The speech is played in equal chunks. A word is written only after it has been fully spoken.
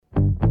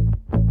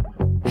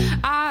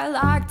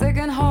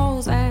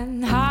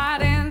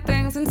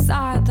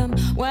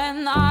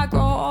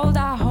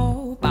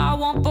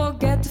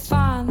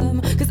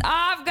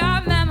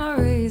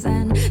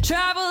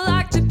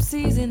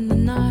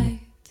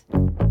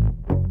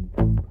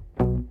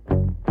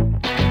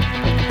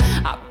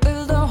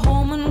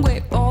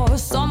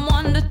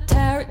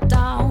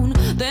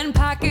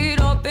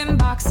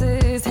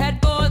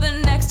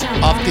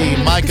the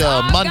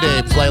Micah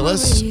Monday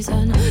playlist.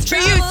 For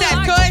you,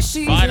 Seth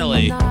Kush.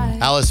 Finally.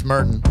 Alice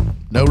Merton,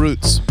 No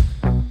Roots.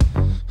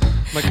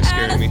 Micah's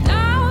scaring me.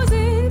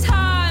 1,000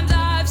 times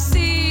I've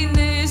seen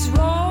this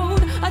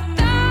road.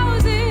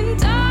 1,000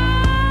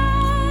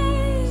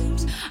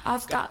 times.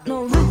 I've got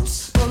no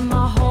roots, but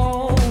my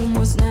home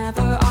was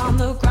never on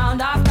the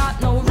ground. I've got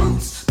no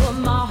roots, but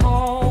my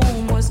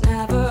home was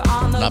never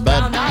on the Not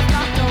bad. ground. I've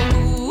got no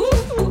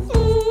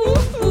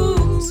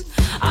roots.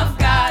 I've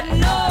got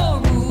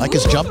no roots.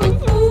 Micah's jumping.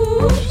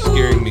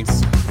 Scaring me.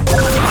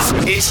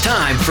 It's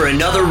time for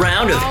another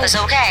round of It's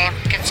okay.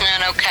 It's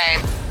not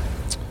okay.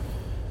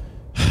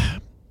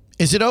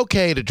 Is it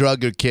okay to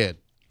drug your kid?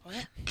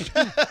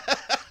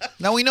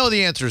 Now, we know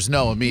the answer is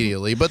no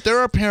immediately, but there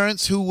are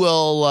parents who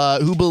will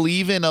who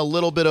believe in a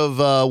little bit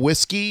of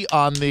whiskey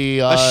on the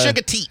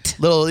sugar teat.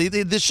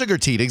 the sugar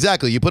teat.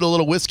 Exactly. You put a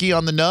little whiskey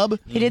on the nub,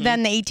 He did that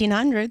in the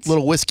 1800s.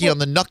 little whiskey on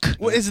the nuck.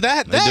 Well, is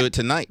that They do it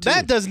tonight, too.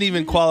 That doesn't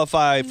even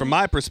qualify from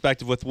my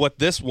perspective with what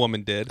this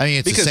woman did. I mean,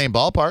 it's the same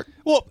ballpark.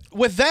 Well,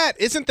 with that,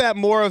 isn't that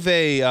more of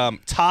a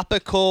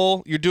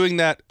topical? You're doing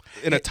that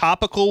in a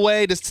topical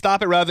way to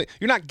stop it rather than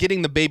you're not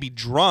getting the baby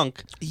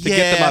drunk to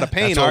get them out of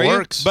pain, that's how are it you?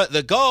 works. But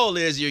the goal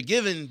is you're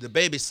giving the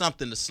baby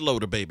something to slow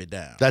the baby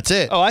down. That's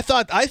it. Oh, I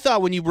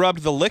thought when you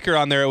rubbed the liquor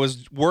on there, it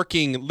was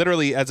working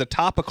literally as a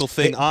topical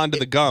thing onto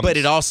the gums. But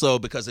it also,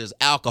 because there's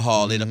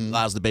alcohol, it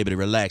allows the baby to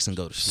relax and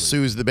go to sleep.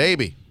 Soothes the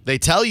baby. They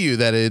tell you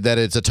that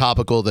it's a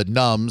topical that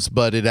numbs,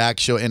 but in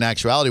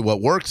actuality, what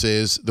works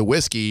is the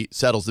whiskey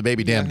settles the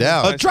baby down.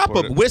 A drop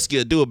support of it. whiskey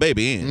will do a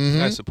baby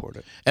in. I support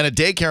it. And a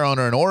daycare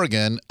owner in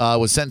Oregon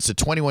was sentenced to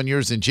 21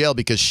 years in jail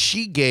because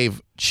she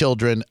gave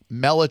children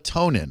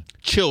melatonin.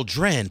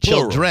 Children.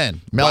 plural.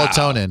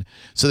 Melatonin,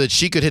 so that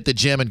she could hit the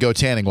gym and go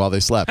tanning while they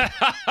slept.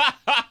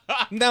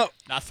 Now,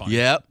 Not funny.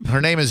 Yep.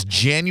 Her name is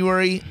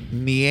January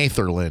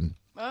Neatherlin.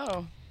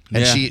 Oh.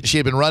 And Yeah. she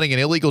had been running an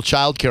illegal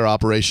child care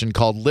operation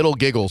called Little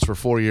Giggles for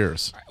 4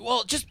 years.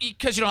 Well, just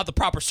because you don't have the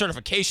proper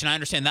certification, I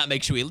understand that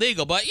makes you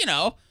illegal. But,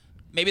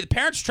 maybe the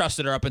parents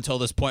trusted her up until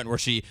this point where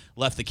she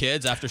left the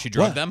kids after she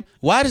drugged them.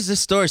 Why does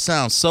this story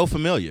sound so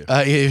familiar?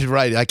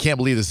 Right. I can't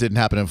believe this didn't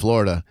happen in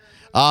Florida.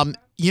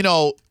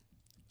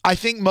 I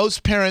think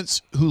most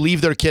parents who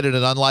leave their kid at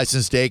an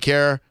unlicensed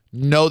daycare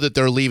know that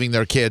they're leaving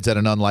their kids at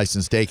an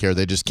unlicensed daycare.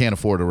 They just can't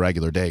afford a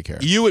regular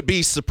daycare. You would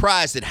be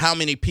surprised at how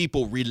many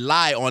people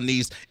rely on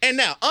these. And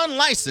now,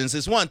 unlicensed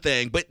is one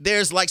thing, but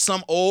there's like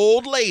some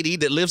old lady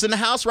that lives in the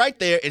house right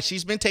there, and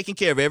she's been taking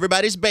care of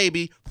everybody's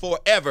baby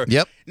forever.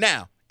 Yep.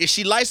 Now, is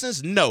she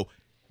licensed? No.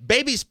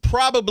 Baby's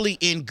probably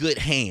in good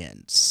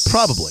hands.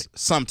 Probably.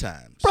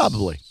 Sometimes.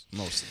 Probably.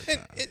 Most of the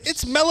time.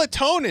 it's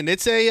melatonin.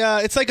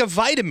 It's like a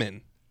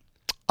vitamin.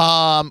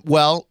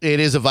 Well, it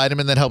is a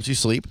vitamin that helps you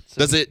sleep.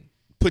 Does it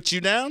put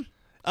you down?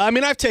 I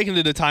mean, I've taken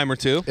it a time or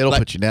two. It'll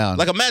put you down.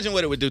 Like, imagine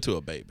what it would do to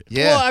a baby.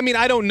 yeah. Well, I mean,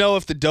 I don't know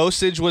if the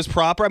dosage was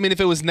proper. I mean, if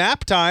it was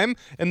nap time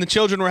and the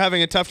children were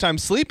having a tough time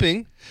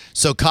sleeping.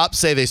 So cops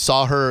say they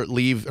saw her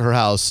leave her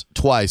house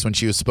twice when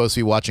she was supposed to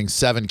be watching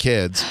 7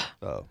 kids.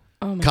 Oh.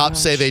 Cops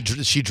say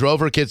she drove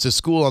her kids to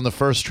school on the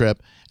first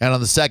trip, and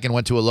on the second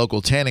went to a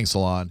local tanning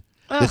salon.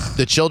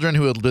 The children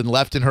who had been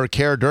left in her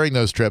care during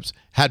those trips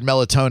had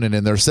melatonin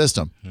in their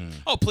system.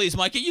 Oh, please,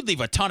 Micah, you'd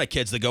leave a ton of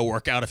kids to go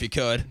work out if you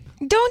could.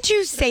 Don't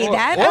you say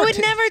that. I would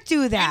never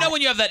do that. You know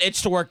when you have that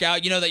itch to work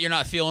out, you know that you're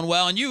not feeling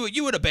well, and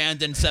you would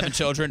abandon 7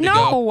 children to No,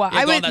 go. I go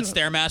on would- that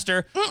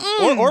Stairmaster.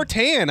 Or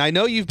tan. I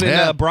know you've been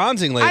Yeah.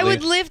 bronzing lately. I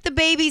would lift the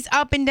babies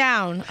up and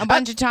down a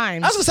bunch of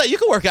times. I was going to say, you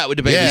can work out with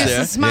the babies Yeah.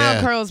 there. Some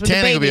smile curls with the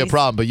Tanning would be a babies.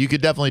 problem, but you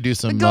could definitely do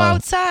some Go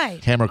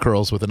outside. hammer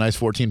curls with a nice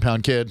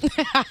 14-pound kid.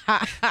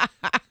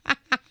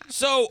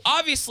 So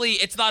obviously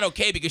it's not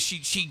okay because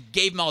she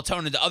gave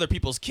melatonin to other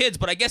people's kids,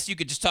 but I guess you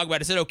could just talk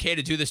about, is it okay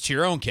to do this to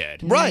your own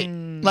kid? Right.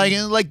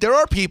 Like there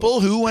are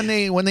people who when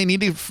they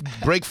need to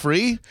break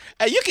free.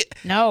 Hey, you can.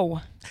 No.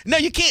 No,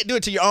 you can't do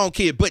it to your own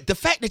kid. But the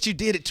fact that you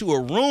did it to a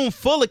room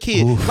full of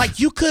kids, like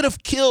you could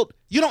have killed.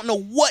 You don't know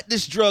what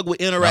this drug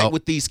would interact Nope.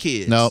 with these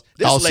kids. No,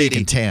 this also you lady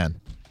can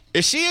tan.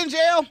 is she in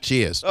jail?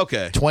 She is.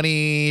 Okay.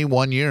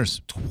 21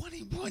 years.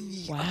 21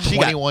 years. Wow. She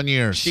got 21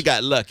 years. She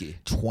got lucky.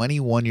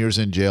 21 years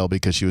in jail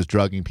because she was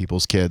drugging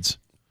people's kids.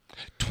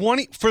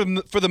 20 for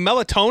the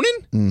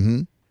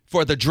melatonin?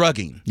 For the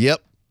drugging.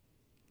 Yep.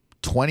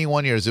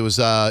 21 years. It was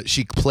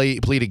she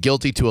pleaded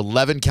guilty to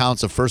 11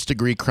 counts of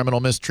first-degree criminal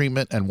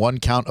mistreatment and 1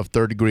 count of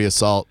third-degree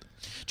assault.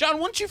 John,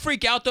 wouldn't you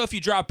freak out, though, if you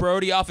dropped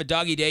Brody off at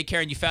doggy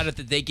daycare and you found out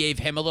that they gave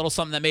him a little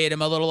something that made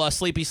him a little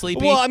sleepy?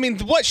 Well, I mean,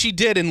 what she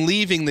did in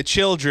leaving the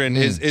children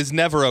is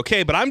never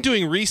okay. But I'm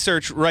doing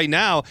research right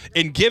now,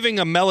 and giving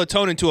a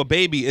melatonin to a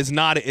baby is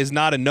not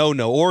a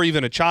no-no, or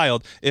even a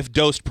child if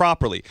dosed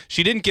properly.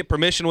 She didn't get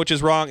permission, which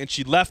is wrong, and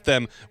she left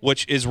them,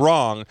 which is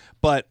wrong.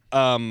 But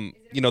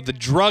the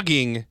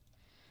drugging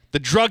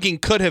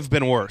could have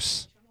been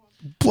worse.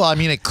 Well, I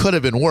mean, it could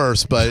have been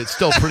worse, but it's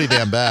still pretty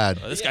damn bad.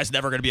 This guy's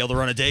never going to be able to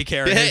run a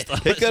daycare. It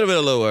could have been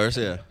a little worse,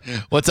 yeah.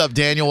 What's up,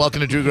 Daniel?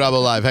 Welcome to Drew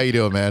Garabo Live. How you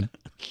doing, man?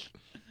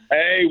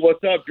 Hey,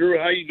 what's up, Drew?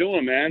 How you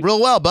doing, man?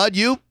 Real well, bud.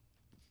 You?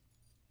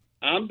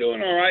 I'm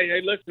doing all right.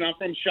 Hey, listen, I'm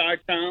from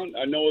Chi-Town.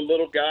 I know a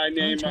little guy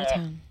named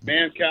Chi-Town.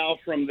 Mancow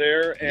from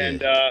there,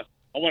 and I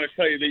want to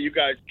tell you that you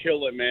guys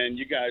kill it, man.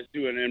 You guys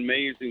do an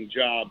amazing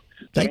job.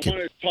 Thank you. I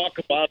want to talk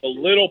about a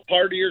little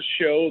part of your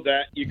show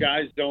that you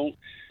guys don't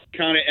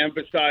kind of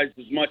emphasize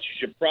as much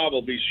as you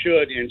probably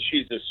should, and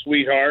she's a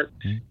sweetheart,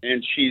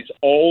 and she's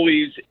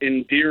always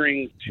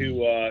endearing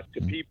to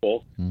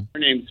people. Her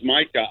name's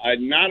Micah. I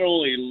not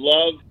only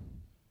love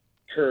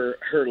her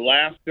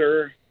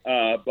laughter,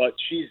 but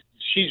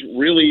she's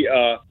really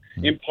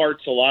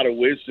imparts a lot of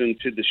wisdom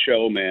to the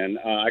show, man.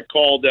 I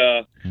called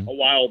a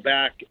while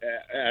back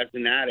as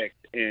an addict,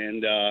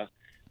 and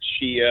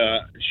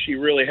she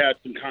really had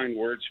some kind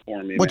words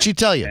for me. What'd man. she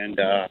tell you? And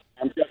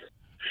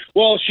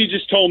well, she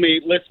just told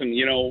me, listen,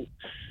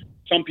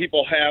 some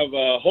people have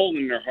a hole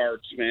in their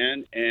hearts,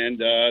 man, and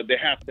they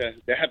have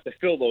to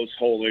fill those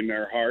holes in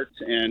their hearts.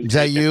 And Is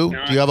that you?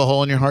 Do you have a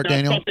hole in your heart,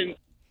 Daniel?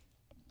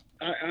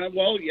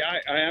 Well, yeah,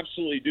 I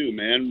absolutely do,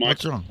 man.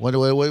 What's wrong?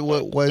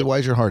 Why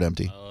is your heart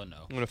empty? Oh no.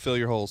 I'm gonna fill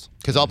your holes.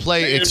 Because I'll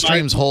play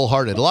Extreme's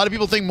Wholehearted. A lot of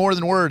people think More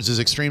Than Words is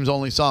Extreme's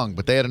only song,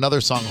 but they had another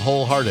song,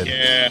 Wholehearted.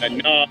 Yeah,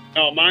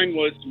 no, mine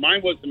was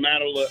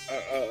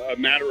a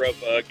matter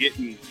of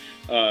getting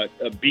a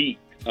beat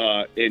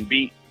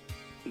beat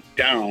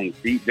down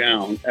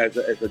as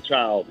a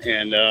child,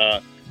 and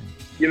I'm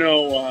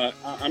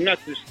not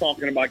just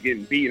talking about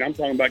getting beat. I'm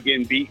talking about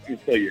getting beat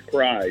until you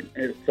cried,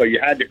 and so you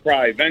had to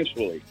cry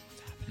eventually.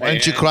 Why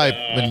didn't you cry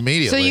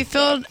immediately? So you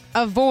filled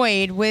a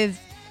void with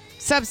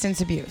substance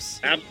abuse.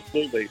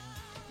 Absolutely.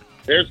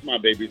 There's my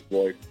baby's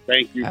voice.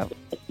 Thank you Oh.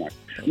 so much.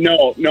 No,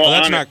 Well,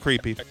 that's honest, not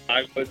creepy.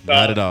 I was,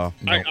 Not at all.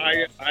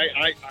 I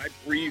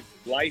breathe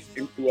life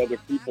into other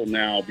people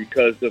now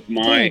because of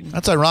my.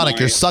 That's ironic.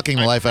 You're my- sucking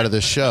the life out of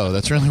this show.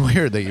 That's really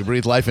weird that you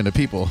breathe life into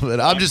people. But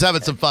I'm just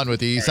having some fun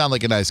with you. You sound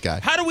like a nice guy.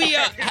 How do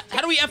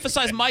we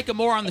emphasize Micah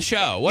more on the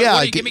show?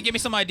 Yeah, Give me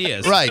some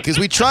ideas. Right, because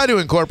we try to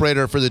incorporate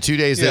her for the 2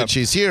 days Yeah. that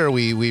she's here.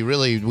 We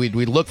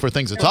look for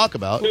things to talk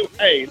about.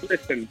 Hey,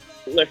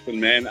 listen,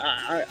 man.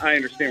 I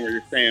understand what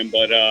you're saying,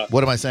 but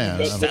What am I saying?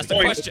 the- I'm the That's the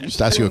point- question.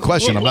 just ask you a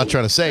question. I'm not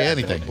trying to say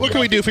anything. What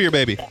can we do for your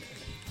baby?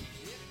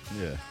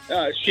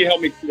 she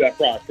helped me through that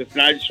process,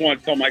 and I just want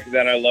to tell Micah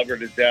that I love her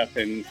to death.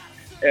 And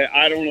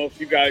I don't know if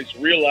you guys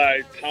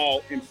realize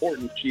how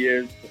important she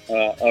is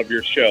of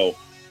your show,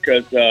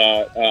 because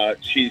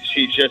she's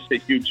just a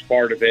huge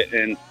part of it,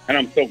 and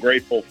I'm so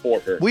grateful for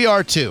her. We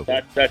are too.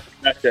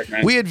 That's it,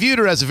 man. We had viewed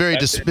her as a very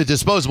That's it.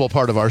 disposable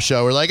part of our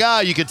show. We're like,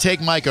 you could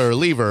take Micah or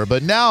leave her.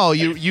 But now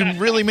you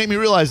really make me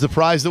realize the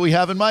prize that we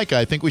have in Micah.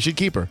 I think we should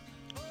keep her.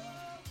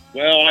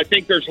 Well, I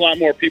think there's a lot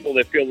more people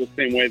that feel the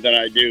same way that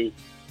I do,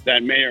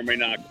 that may or may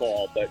not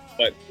call, but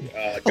A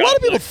lot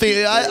of people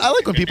think. I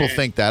like when people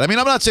think that. I mean,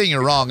 I'm not saying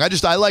you're wrong. I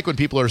like when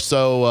people are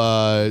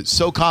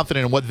so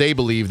confident in what they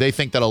believe. They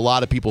think that a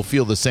lot of people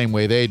feel the same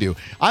way they do.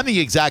 I'm the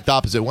exact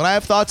opposite. When I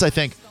have thoughts, I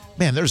think,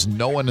 man, there's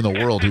no one in the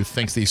world who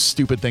thinks these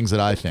stupid things that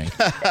I think.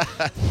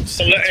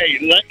 So, hey,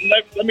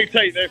 let me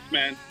tell you this,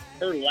 man.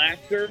 Her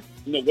laughter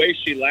and the way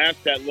she laughs,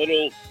 that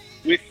little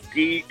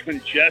whiskey,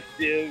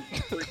 congestive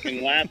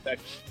freaking laugh that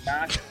she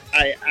got,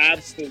 I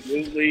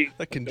absolutely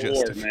The adore,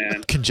 congestive.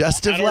 man.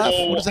 Congestive I don't laugh?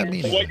 know What does that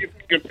mean? what you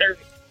can compare it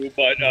to,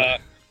 but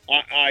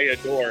I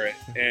adore it.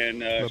 And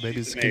My she's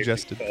baby's amazing,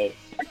 congested. So,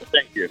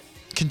 thank you.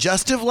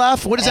 Congestive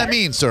laugh? What does that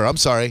mean, sir? I'm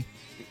sorry.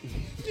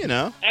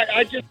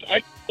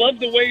 I love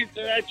the way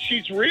that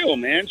she's real,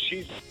 man.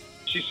 She's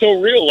so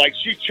real. Like,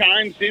 she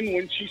chimes in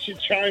when she should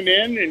chime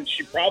in, and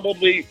she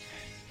probably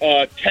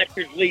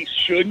technically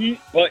shouldn't.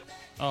 But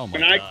Oh my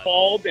when I God.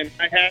 called, and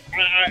I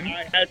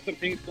had some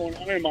things going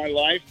on in my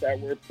life that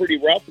were pretty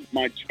rough with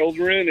my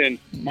children and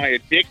my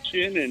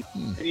addiction. And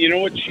you know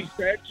what she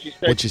said? She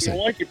said, What'd she you say? know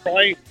what? You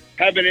probably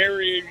have an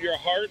area of your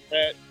heart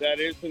that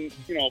isn't,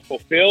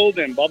 fulfilled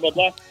and blah, blah,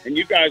 blah. And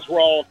you guys were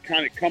all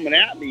kind of coming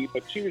at me,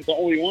 but she was the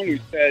only one who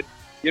said,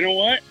 you know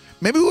what?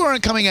 Maybe we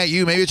weren't coming at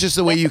you. Maybe it's just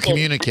the way you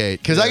communicate.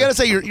 Because I got to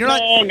say, you're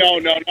not. No.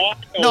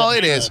 No,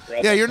 it is.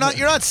 brother. Yeah, you're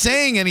not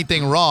saying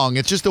anything wrong.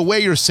 It's just the way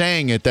you're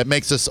saying it that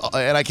makes us.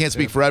 And I can't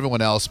speak for everyone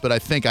else, but I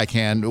think I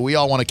can. We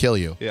all want to kill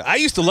you. Yeah, I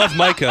used to love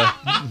Micah.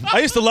 I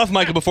used to love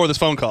Micah before this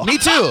phone call. Me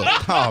too.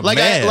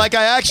 I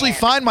actually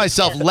find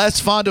myself less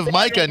fond of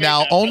Micah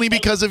now only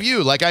because of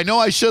you. Like, I know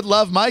I should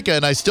love Micah,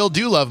 and I still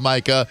do love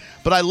Micah,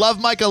 but I love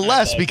Micah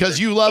less because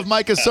you love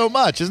Micah so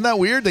much. Isn't that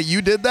weird that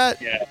you did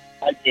that? Yeah,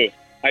 I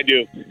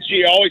do.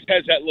 She always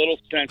has that little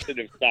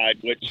sensitive side,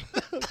 which,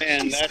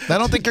 man, that's... I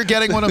don't think you're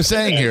getting what I'm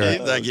saying here.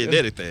 Not getting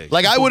anything.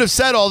 Like, I would have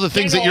said all the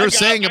things that No, you're I got-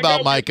 saying I about got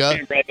what Micah,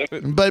 you're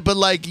saying, brother. but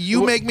like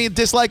you make me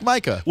dislike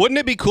Micah. Wouldn't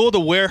it be cool to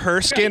wear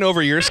her skin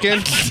over your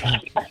skin?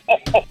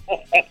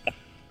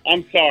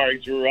 I'm sorry,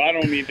 Drew. I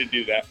don't mean to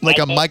do that. Like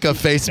a Micah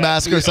face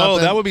mask or Oh,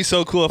 something. that would be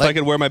so cool if I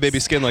could wear my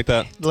baby's skin like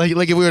that. like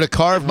if we were to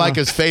carve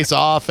Micah's face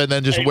off and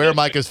then just Hey, wear listen.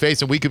 Micah's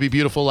face and we could be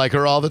beautiful like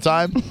her all the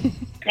time.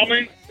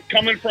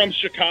 Coming from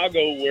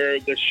Chicago, where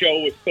the show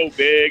was so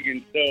big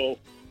and so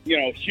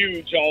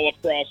huge all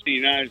across the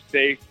United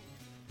States,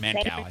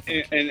 Mancow, I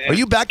think. Are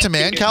you back to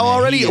Mancow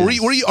already? Are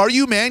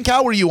you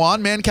Mancow? Were you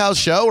on Mancow's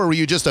show, or were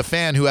you just a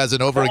fan who has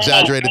an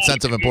over-exaggerated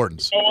sense of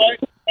importance? You know what?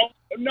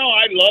 No,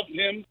 I loved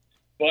him,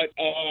 but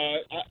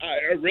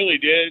I really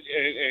did,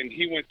 and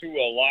he went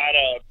through a lot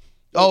of.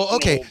 Oh,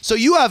 okay. So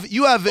you have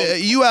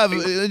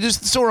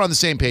just so we're on the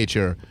same page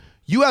here.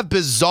 You have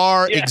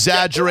bizarre,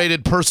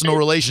 exaggerated personal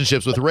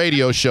relationships with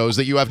radio shows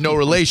that you have no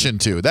relation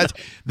to. That's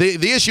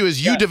the issue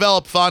is you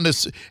develop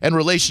fondness and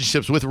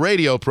relationships with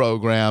radio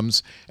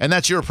programs, and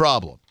that's your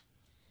problem.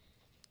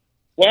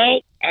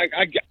 Well, I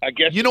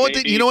guess you know what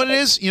you know what it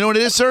is. You know what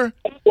it is, sir.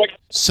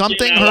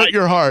 Something hurt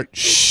your heart.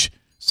 Shh.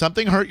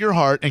 Something hurt your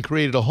heart and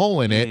created a hole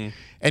in it,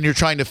 and you're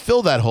trying to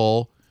fill that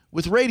hole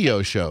with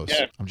radio shows.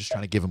 Yeah. I'm just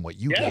trying to give him what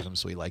you gave him,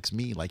 so he likes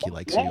me like he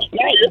likes you. No,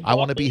 I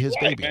want to be his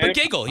baby. But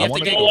giggle. You have to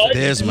giggle.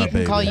 There's my You can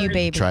baby. call you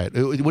baby. Try it.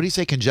 What do you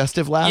say?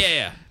 Congestive laugh?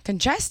 Yeah.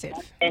 Congestive.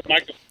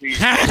 Michael, please.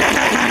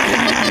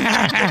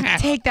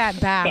 Take that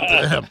back.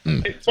 As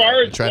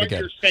far as Try it what again.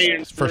 you're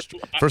saying,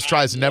 First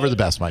try is never the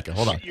best, Micah.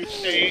 Hold on. You're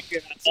saying,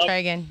 Let's try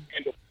again.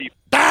 people.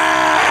 Don't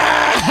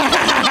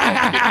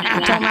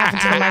laugh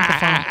into the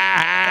microphone.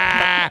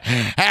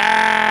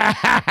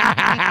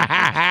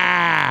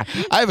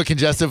 I have a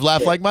congestive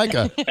laugh like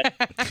Micah.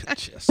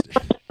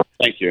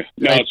 Thank you.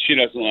 No, she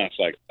doesn't laugh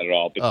like that at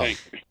all, but Oh. thank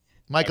you.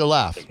 Micah,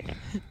 laugh.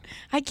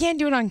 I can't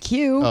do it on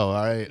cue. Oh, all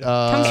right.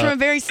 Comes from a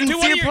very Do one,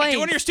 sincere of your, place. do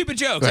one of your stupid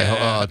jokes. Wait,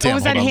 Yeah. damn,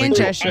 was that hold on. hand Let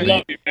me gesture? I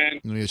love you,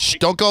 man. Shh,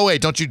 don't go away.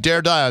 Don't you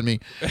dare die on me.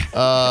 Hold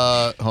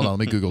on. Let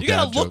me Google You dad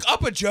gotta look jokes.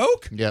 up a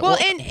joke? Yeah, Well,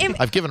 and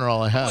I've given her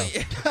all I have.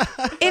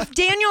 if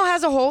Daniel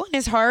has a hole in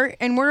his heart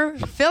and we're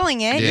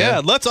filling it,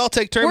 Yeah, let's all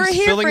take turns We're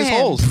here filling for his him.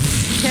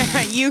 holes.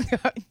 yeah, you go.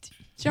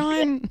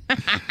 John.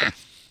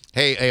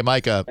 Hey,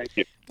 Micah. Thank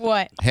you.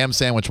 What? Ham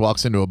Sandwich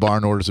walks into a bar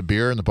and orders a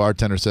beer, and the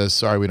bartender says,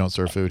 "Sorry, we don't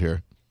serve food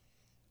here."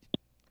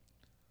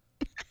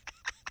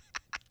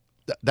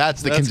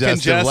 That's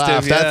congestive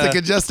laugh. congestive, That's yeah. the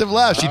congestive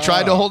laugh. She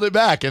tried to hold it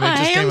back, and it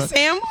just came Ham out.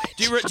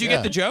 sandwich? Do you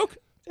get the joke?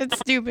 It's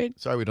stupid.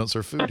 Sorry, we don't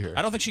serve food here.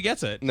 I don't think she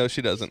gets it. No,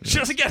 she doesn't. She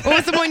doesn't get What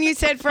was it. the one you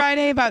said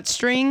Friday about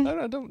string?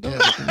 No, don't. We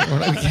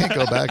can't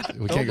go back.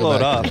 We can't go blow it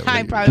back. up. to that.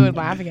 I probably would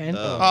laugh again.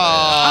 Oh.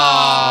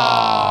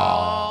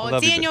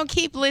 Love you, Daniel,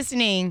 keep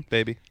listening.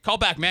 Baby. Call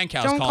back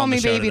Mancow's Don't calling call me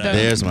the show baby, today. though.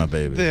 There's my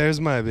baby.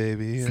 There's my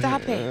baby.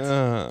 Stop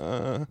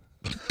it.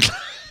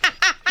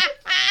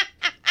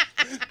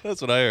 That's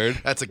what I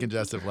heard. That's a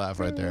congestive laugh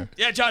right there.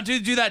 Yeah, John, do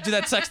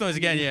that sex noise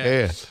again. Yeah.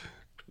 Yeah.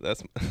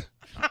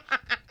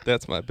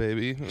 That's my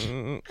baby.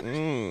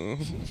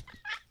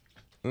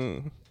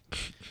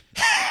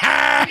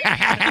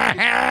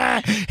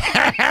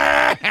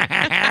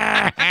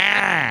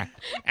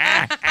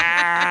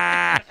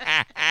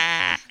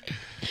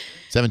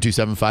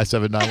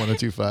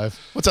 727-579-1025.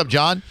 What's up,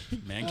 John?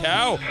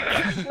 Mancow.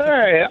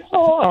 Hey,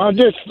 I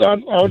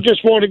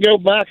just want to go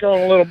back on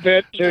a little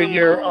bit to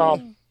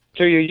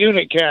your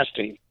unit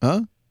casting.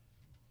 Huh?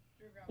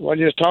 When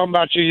you was talking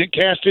about you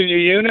casting your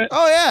unit.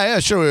 Oh, yeah,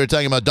 sure. We were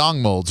talking about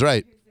dong molds,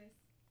 right?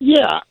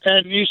 Yeah,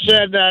 and you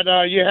said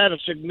that you had a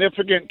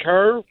significant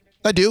curve.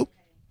 I do.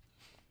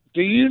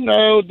 Do you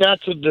know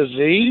that's a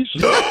disease?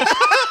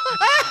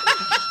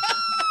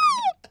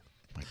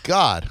 My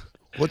God.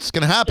 What's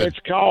going to happen?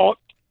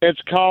 It's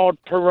called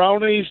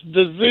Peyronie's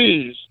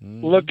disease.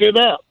 Look it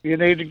up. You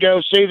need to go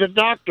see the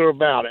doctor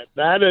about it.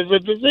 That is a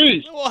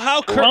disease. Well,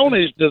 how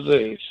Peyronie's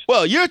disease.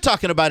 Well, you're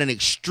talking about an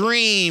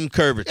extreme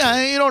curvature.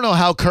 Yeah, you don't know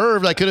how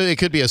curved. It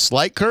could be a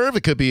slight curve.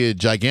 It could be a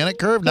gigantic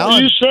curve. Now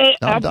you said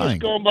now I'm I'm dying.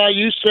 just going by.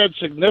 You said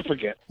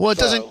significant. Well, it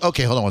doesn't.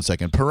 Okay, hold on one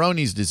second.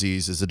 Peyronie's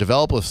disease is a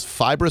develop of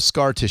fibrous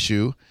scar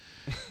tissue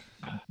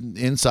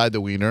inside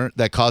the wiener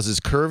that causes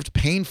curved,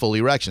 painful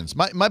erections.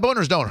 My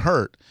boners don't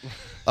hurt.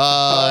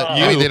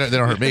 I mean, they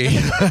don't hurt me.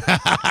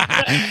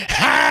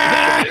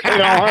 It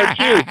don't hurt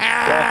you.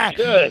 That's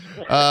good.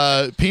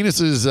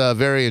 Penises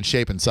vary in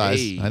shape and size.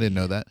 Hey. I didn't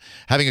know that.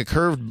 Having a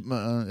curve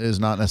is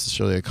not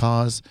necessarily a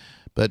cause,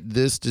 but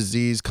this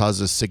disease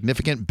causes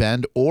significant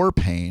bend or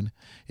pain.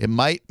 It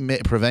might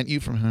prevent you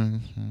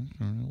from.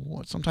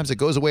 Sometimes it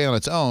goes away on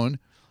its own.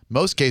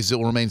 Most cases, it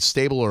will remain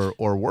stable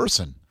or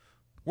worsen.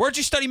 Where'd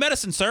you study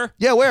medicine, sir?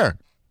 Yeah, where?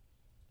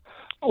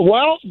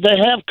 Well, they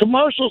have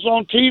commercials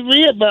on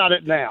TV about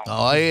it now.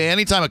 Oh,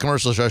 anytime a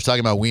commercial starts talking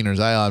about wieners,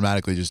 I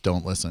automatically just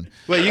don't listen.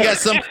 Well, you got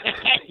some.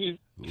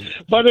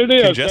 But it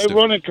is. Congestive. They're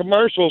running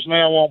commercials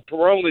now on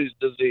Peyronie's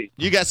disease.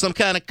 You got some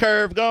kind of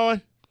curve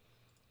going.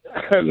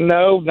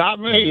 No, not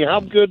me.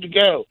 I'm good to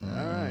go. All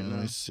right, let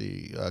me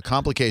see.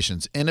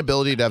 Complications: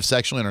 inability to have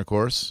sexual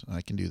intercourse.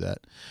 I can do that.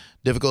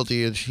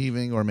 Difficulty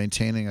achieving or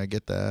maintaining. I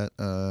get that.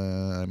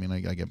 I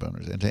get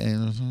boners.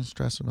 And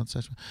stress about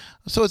sexual.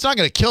 So it's not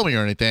going to kill me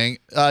or anything.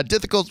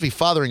 Difficulty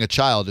fathering a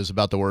child is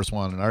about the worst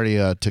one, and I already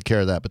took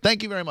care of that. But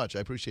thank you very much. I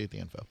appreciate the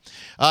info.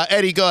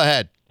 Eddie, go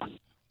ahead.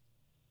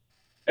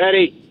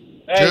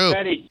 Eddie. Hey, Drew.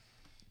 Eddie.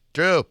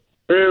 Drew.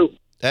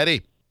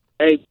 Eddie.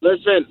 Hey,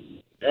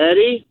 listen.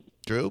 Eddie,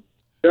 Drew.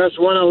 just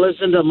want to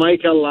listen to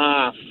Micah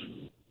laugh.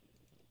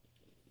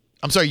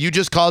 I'm sorry. You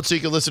just called so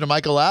you could listen to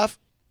Michael laugh.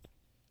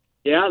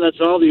 Yeah, that's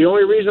all. The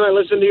only reason I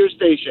listen to your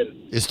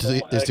station Is to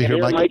I hear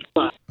can Mike.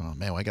 laugh. Oh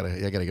man, I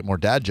gotta get more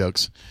dad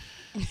jokes.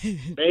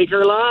 Make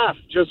her laugh.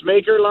 Just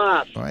make her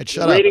laugh. All right, The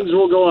shut up. ratings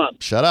will go up.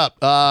 Shut up.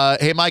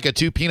 Hey, Micah,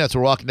 2 peanuts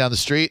were walking down the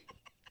street.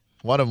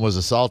 One of them was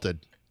assaulted.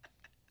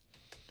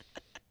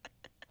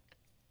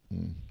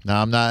 No,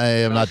 I'm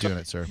not doing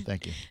it, sir.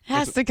 Thank you.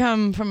 Has to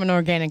come from an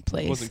organic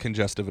place. Wasn't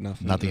congestive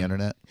enough. Not the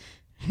internet.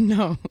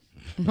 No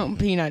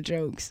peanut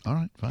jokes. All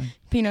right, fine.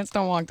 Peanuts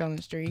don't walk down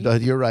the street.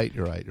 You're right.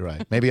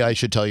 Maybe I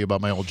should tell you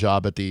about my old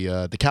job at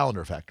the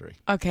calendar factory.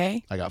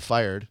 Okay. I got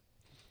fired.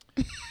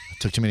 I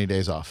took too many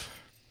days off.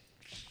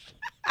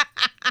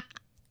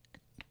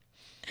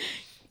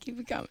 Keep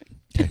it coming.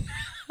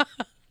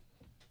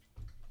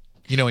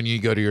 You know, when you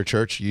go to your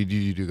church, you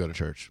do go to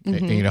church.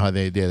 And you know how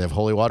they have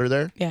holy water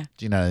there? Yeah.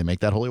 Do you know how they make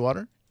that holy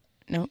water?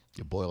 No.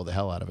 You boil the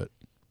hell out of it.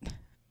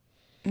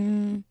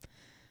 That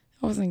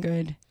wasn't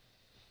good.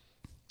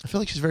 I feel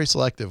like she's very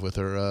selective with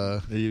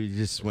her. You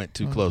just went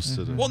too close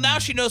to the. Well, now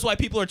she knows why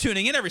people are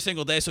tuning in every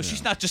single day, so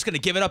she's not just going to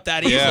give it up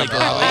that easily, Yeah. girl. You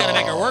got to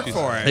make her work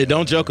for it. Hey,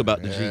 don't joke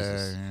about the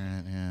Jesus.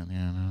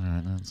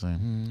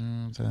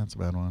 That's a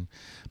bad one.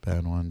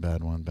 Bad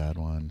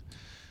one.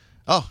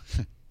 Oh,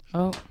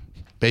 Oh.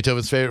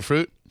 Beethoven's favorite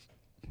fruit?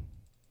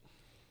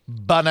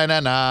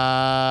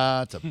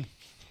 Banana. It's a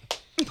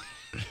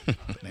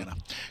banana.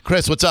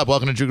 Chris, what's up?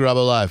 Welcome to Drew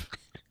Garabo Live.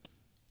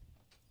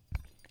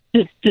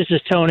 This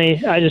is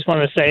Tony. I just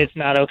want to say it's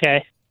not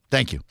okay.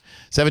 Thank you.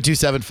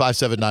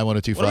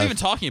 727-579-1025. What are we even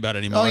talking about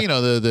anymore? Oh, you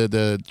know,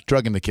 the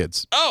drugging the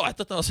kids. Oh, I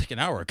thought that was like an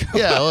hour ago.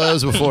 Yeah, well, that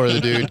was before the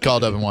dude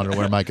called up and wanted to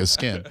wear Micah's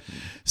skin.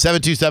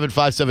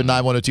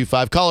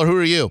 727-579-1025. Caller, who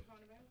are you?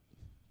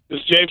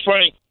 It's Jay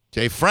Frank.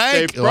 Jay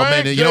Frank. Jay Oh, man,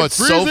 Frank, you Jay know what's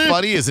so Freezy.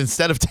 funny is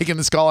instead of taking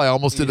this call, I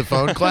almost did the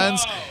phone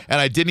cleanse,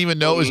 and I didn't even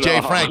know it was Jay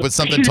Frank, but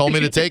something told me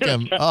to take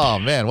him. Oh,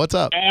 man, what's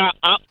up?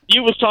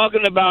 You was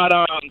talking about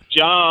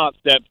jobs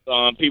that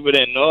people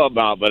didn't know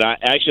about, but I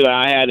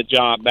had a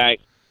job back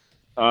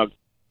a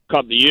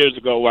couple of years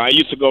ago where I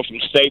used to go from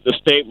state to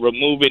state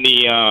removing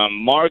the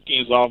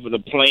markings off of the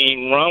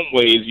plane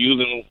runways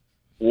using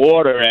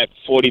water at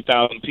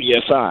 40,000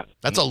 psi.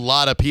 That's a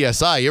lot of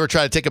PSI. You ever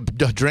try to take a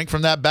drink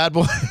from that bad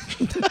boy?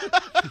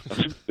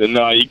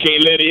 No, you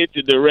can't let it hit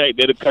you direct.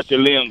 That'll cut your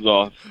limbs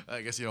off.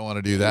 I guess you don't want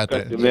to do that.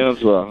 Cut Then. your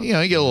limbs off. You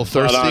know, you get a little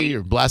thirsty.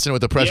 You're blasting it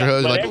with the pressure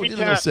hose. but Like, every ooh, need a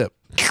little time- sip.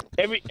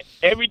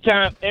 Every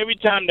time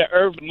the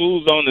Earth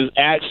moves on its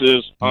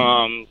axis,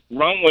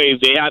 runways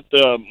they have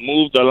to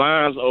move the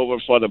lines over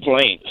for the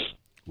planes.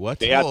 What?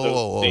 They have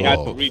Whoa, to. They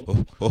have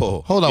to.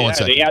 Hold on one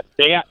second.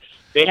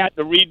 They have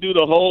to redo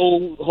the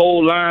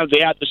whole lines.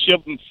 They have to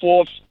ship them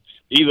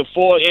either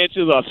 4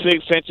 inches or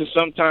 6 inches,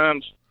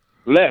 sometimes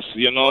less.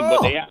 You know,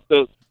 but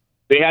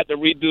they have to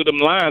redo them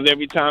lines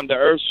every time the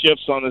Earth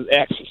shifts on its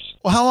axis.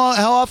 Well,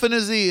 how often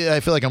is I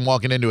feel like I'm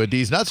walking into a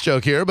D's Nuts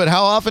joke here, but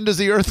how often does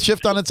the Earth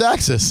shift on its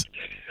axis?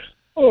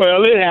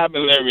 Well, it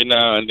happens every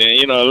now and then.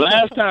 You know,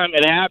 last time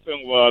it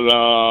happened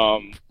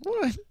was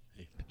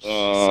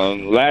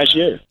last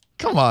year.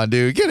 Come on,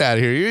 dude, get out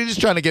of here. You're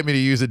just trying to get me to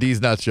use a D's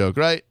Nuts joke,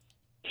 right?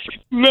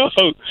 No,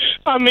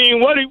 I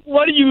mean, what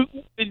do you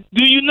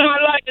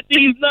not like the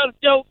D's Nuts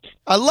joke?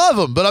 I love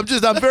them, but I'm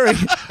very,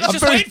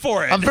 just waiting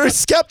for it. I'm very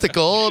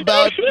skeptical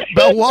about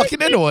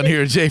walking into one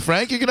here, Jay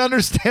Frank. You can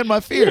understand my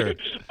fear.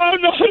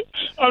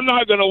 I'm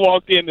not gonna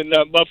walk into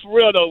nothing. But for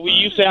real though, we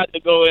used to have to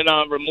go and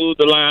remove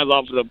the lines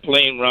off of the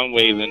plane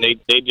runways, and they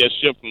just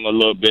shift them a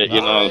little bit.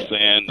 You know what I'm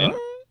saying? And,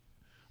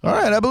 All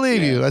right, I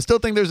believe you. I still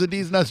think there's a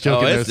D's Nuts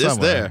joke in there it's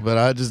somewhere, there. but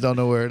I just don't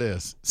know where it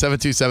is.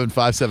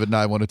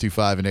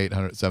 727-579-1025 and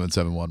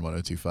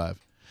 800-771-1025.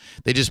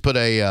 They just put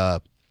a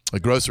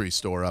grocery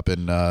store up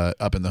in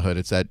the hood.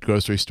 It's that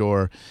grocery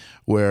store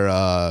where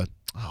oh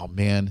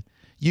man,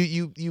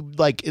 you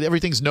like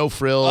everything's no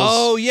frills.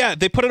 Oh yeah,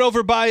 they put it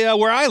over by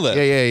where I live.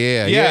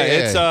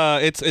 Yeah.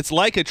 It's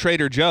like a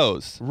Trader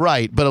Joe's.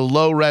 Right, but a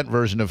low rent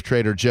version of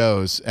Trader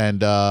Joe's.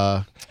 And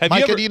Have you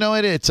Micah, ever- do you know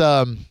it? It's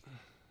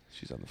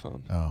She's on the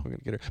phone. Oh. We're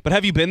gonna get her. But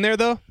have you been there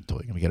though?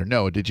 totally gonna get her.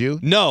 No, did you?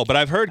 No, but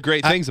I've heard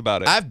great things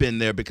about it. I've been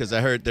there because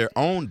I heard they're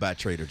owned by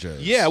Trader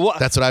Joe's. yeah, well,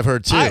 That's what I've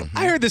heard too.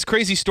 I heard this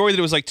crazy story that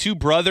it was like two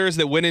brothers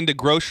that went into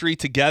grocery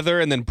together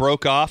and then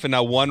broke off, and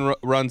now one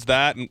runs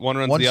that and one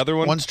runs the other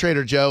one. One's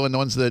Trader Joe and the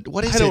one's the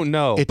what is it? I don't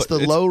know, It's but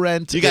the low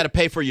rent. You got to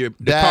pay for your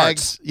the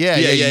bags. carts. Yeah.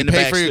 in You the pay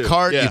bags for your too.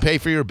 cart. Yeah. You pay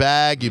for your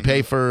bag. You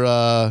pay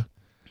for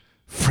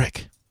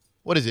frick.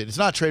 What is it? It's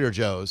not Trader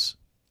Joe's.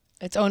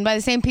 It's owned by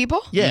the same people?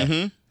 Yeah.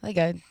 Mm-hmm. Like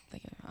a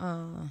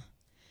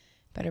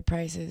better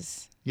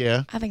prices.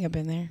 Yeah. I think I've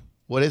been there.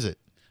 What is it?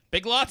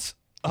 Big Lots?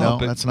 No,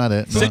 but- that's not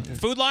it.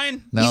 Food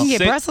Line? No. You can get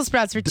Say- Brussels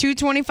sprouts for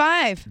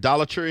 $2.25.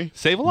 Dollar Tree.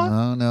 Save a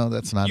lot. No,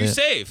 that's not You it.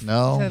 save.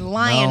 No. The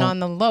lion no. on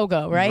the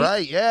logo, right?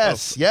 Right.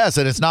 Yes. Yes,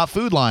 and it's not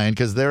Food Lion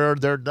because they're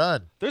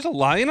done. There's a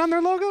lion on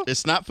their logo.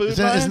 It's not food.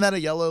 Isn't that a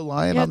yellow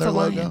lion Yeah, on their it's a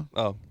lion. logo?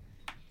 Oh,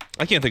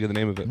 I can't think of the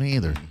name of it. Me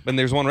either. And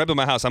there's one right by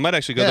my house. I might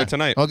actually go there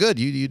tonight. Oh, good.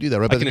 You do that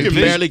right by the can new You can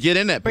envision- barely get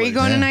in that Where are place. you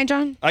going Yeah. tonight,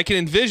 John? I can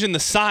envision the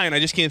sign. I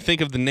just can't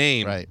think of the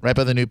name. right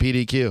by the new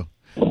PDQ.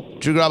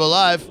 Drew Garabo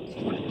Live.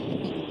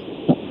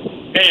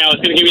 Hey, I was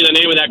going to give you the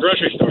name of that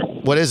grocery store.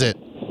 What is it?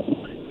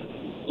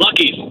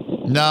 Lucky's.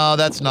 No,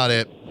 that's not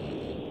it.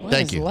 What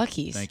Thank is you.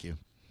 Lucky's? Thank you.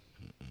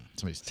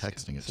 Somebody's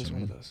texting it This is to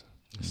one me. of those.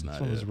 It's It's not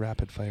one of it. those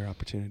rapid fire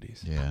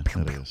opportunities. Yeah,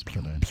 that is. But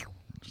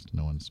just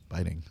no one's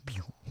biting.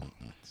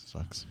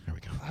 Sucks. Here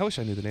we go. I wish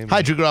I knew the name. Hi,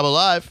 of it. Drew Garabo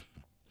Live.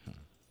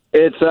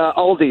 It's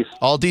Aldi's.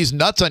 Aldi's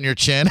nuts on your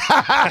chin. Drew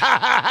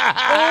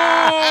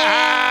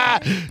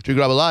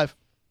Garabo Live.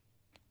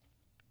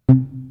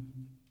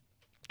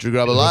 Drew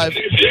Garabo Live.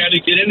 Get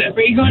in there.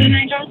 Where you going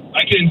tonight, John?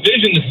 I can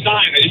envision the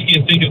sign. I just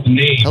can't think of the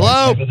name.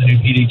 Hello? The new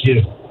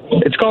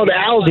PDQ. It's called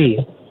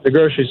Aldi, the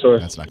grocery store.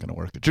 That's not going to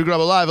work. Drew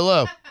Garabo Live.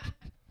 Hello.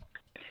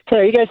 Hey,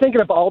 are you guys thinking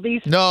of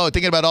Aldi's? No,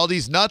 thinking about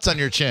Aldi's nuts on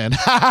your chin. Drew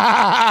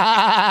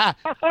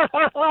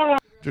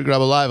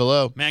Garabo Live.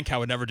 Hello. Mancow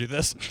would never do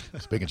this.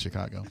 Speaking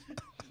Chicago.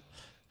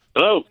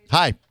 Hello.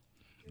 Hi.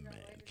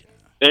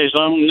 Hey,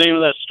 so I'm the name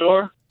of that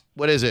store?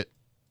 What is it?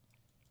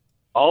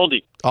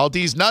 Aldi.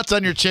 Aldi's nuts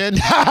on your chin.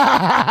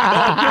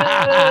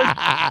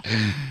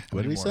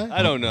 What did he say?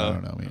 I don't know. I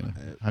don't know, man.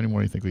 How many more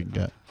do you think we can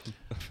get?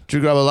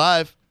 Drew Garabo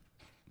Live.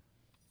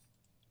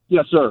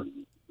 Yes, sir.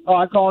 Oh,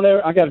 I called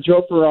there. I got a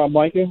joke for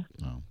Micah.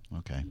 Oh,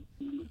 okay.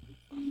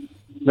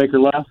 Make her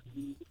laugh.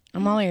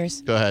 I'm all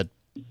ears. Go ahead.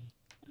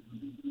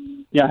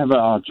 Yeah, I have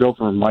a joke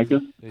for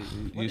Micah.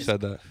 You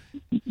said that.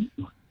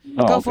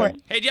 Oh, Go okay. for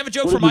it. Hey, do you have a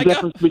joke What for is the Micah?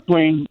 difference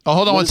between? Oh,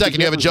 hold on what one is the second.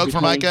 You have a joke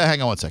difference for between- Micah?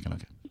 Hang on one second.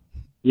 Okay.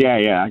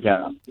 Yeah, I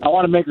got it. I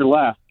want to make her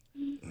laugh.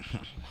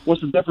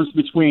 What's the difference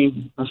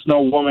between a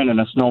snow woman and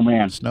a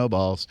snowman?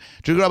 Snowballs.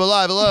 Drew Garabo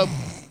Live. Hello.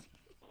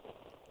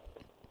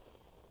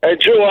 Hey,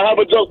 Drew, I have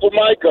a joke for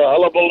Micah. I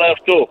love her laugh,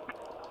 too.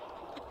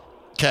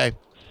 Okay.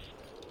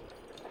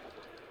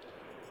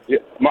 Yeah,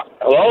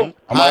 hello? Am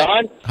Hi. I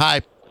on?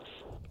 Hi.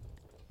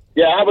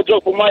 Yeah, I have a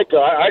joke for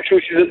Micah.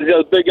 Actually, she's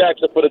a big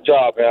actor for the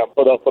job, man,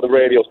 for the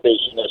radio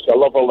station. I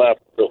love her laugh,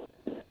 too.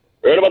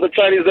 Heard about the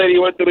Chinese lady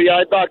who went to the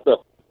eye doctor?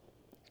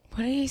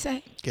 What did he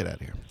say? Get out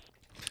of here.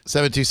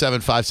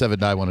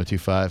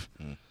 727-579-1025.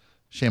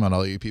 Shame on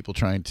all you people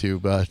trying to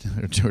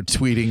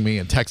tweeting me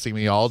and texting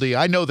me Aldi.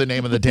 I know the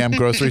name of the damn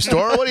grocery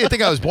store. What do you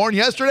think? I was born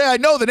yesterday? I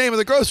know the name of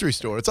the grocery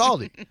store. It's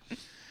Aldi.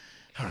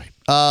 All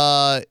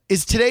right.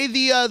 Is today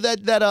the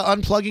that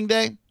unplugging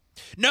day?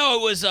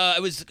 No,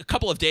 it was a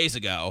couple of days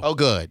ago. Oh,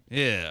 good.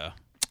 Yeah.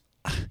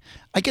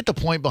 I get the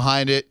point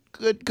behind it.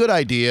 Good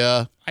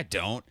idea. I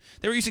don't.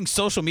 They were using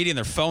social media and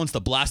their phones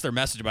to blast their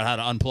message about how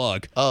to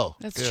unplug. Oh,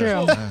 That's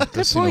true.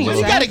 Good seem a point.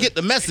 little- You Zach. got to get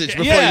the message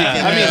before Yeah, you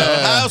can. I mean,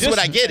 how else would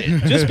I get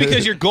it? Just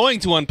because you're going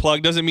to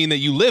unplug doesn't mean that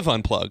you live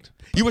unplugged.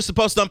 You were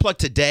supposed to unplug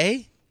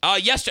today?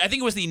 Yesterday, I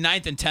think it was the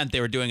 9th and 10th. They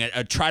were doing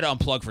a try to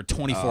unplug for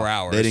 24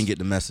 hours. They didn't get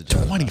the message.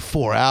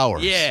 24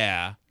 hours.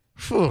 Yeah.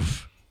 Phew.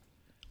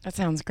 That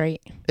sounds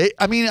great.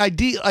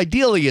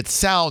 Ideally, it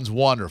sounds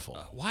wonderful.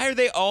 Why are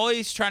they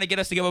always trying to get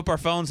us to give up our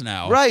phones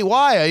now? Right?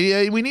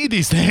 Why? We need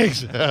these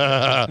things.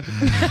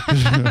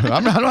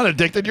 I'm not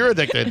addicted. You're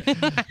addicted.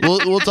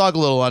 We'll talk a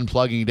little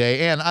unplugging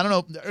day. And I don't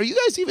know. Are you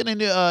guys even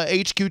into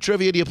HQ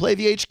trivia? Do you play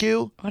the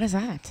HQ? What is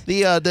that?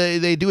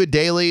 They do it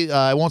daily.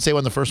 I won't say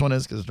when the first one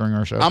is because it's during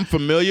our show. I'm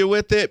familiar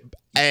with it,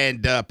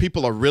 and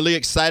people are really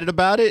excited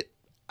about it.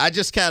 I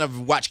just kind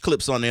of watch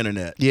clips on the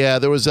internet. Yeah,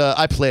 there was.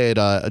 I play it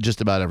just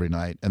about every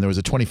night, and there was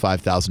a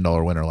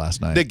 $25,000 winner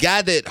last night. The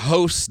guy that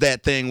hosts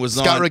that thing was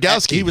Scott on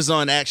Rogowski. He was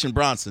on Action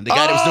Bronson. The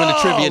guy that was doing the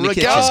trivia in the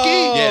kitchen.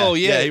 Rogowski? Oh,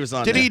 Yeah, he was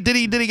on. Did there.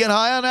 he get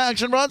high on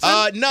Action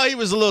Bronson? No, he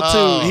was a little too.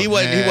 Oh, He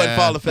wasn't man.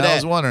 falling for that. I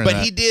was wondering but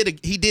that.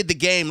 he did the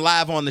game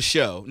live on the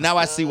show. Now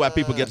I see why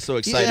people get so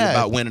excited Yeah.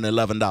 about winning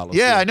 $11.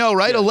 Yeah, I know,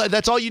 right?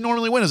 That's all you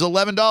normally win is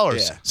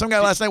 $11. Yeah. Some guy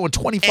last night won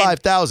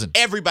 $25,000.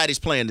 Everybody's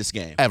playing this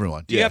game.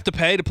 Everyone. Do you have to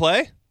pay to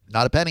play?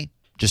 Not a penny.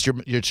 Just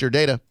your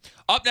data.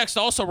 Up next,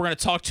 also, we're going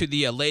to talk to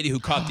the lady who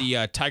caught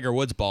the Tiger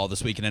Woods ball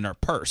this weekend in her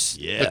purse.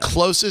 Yeah. The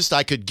closest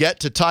I could get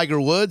to Tiger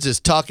Woods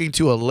is talking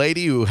to a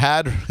lady who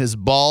had his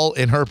ball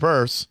in her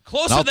purse.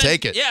 Closer I'll than,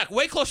 take it. Yeah,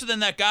 way closer than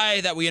that guy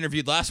that we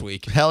interviewed last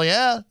week. Hell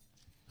yeah.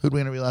 Who'd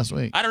we interview last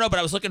week? I don't know, but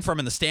I was looking for him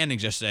in the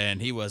standings yesterday,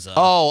 and he was.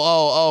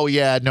 Oh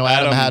yeah. No,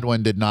 Adam Adam-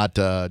 Hadwin did not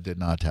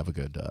have a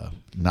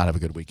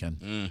good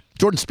weekend.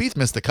 Jordan Spieth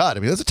missed the cut. I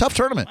mean, it was a tough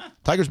tournament.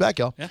 Tiger's back,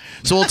 y'all. Yeah.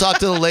 So we'll talk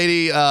to the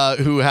lady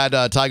who had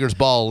Tiger's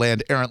ball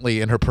land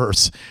errantly in her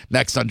purse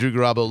next on Drew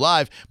Garabo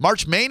Live.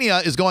 March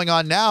Mania is going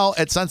on now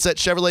at Sunset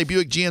Chevrolet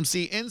Buick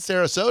GMC in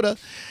Sarasota.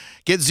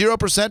 Get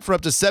 0% for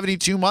up to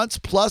 72 months,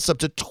 plus up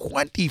to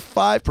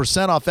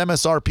 25% off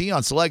MSRP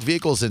on select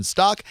vehicles in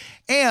stock,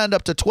 and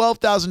up to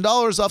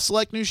 $12,000 off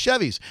select new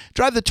Chevys.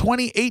 Drive the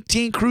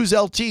 2018 Cruze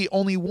LT,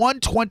 only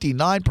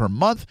 $129 per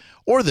month,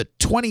 or the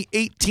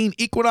 2018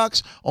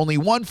 Equinox, only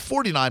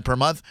 $149 per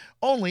month,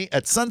 only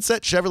at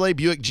Sunset Chevrolet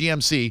Buick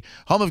GMC,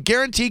 home of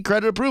guaranteed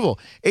credit approval.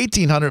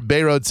 1800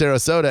 Bay Road,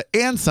 Sarasota,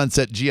 and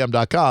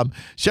sunsetgm.com.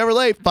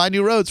 Chevrolet, find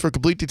new roads. For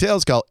complete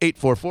details, call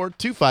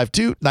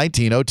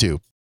 844-252-1902.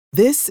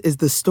 This is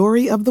the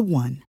story of the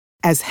one.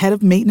 As head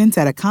of maintenance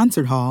at a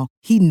concert hall,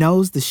 he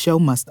knows the show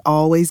must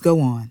always go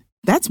on.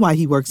 That's why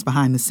he works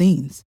behind the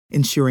scenes,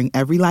 ensuring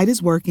every light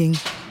is working,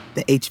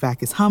 the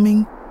HVAC is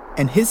humming,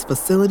 and his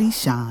facility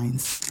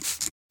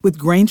shines. With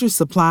Granger's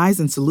supplies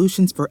and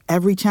solutions for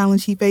every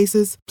challenge he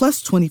faces,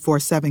 plus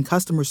 24/7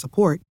 customer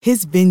support,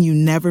 his venue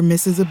never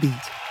misses a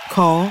beat.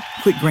 Call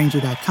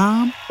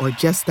quickgranger.com or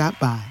just stop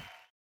by.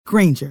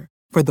 Granger,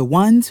 for the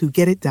ones who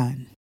get it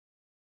done.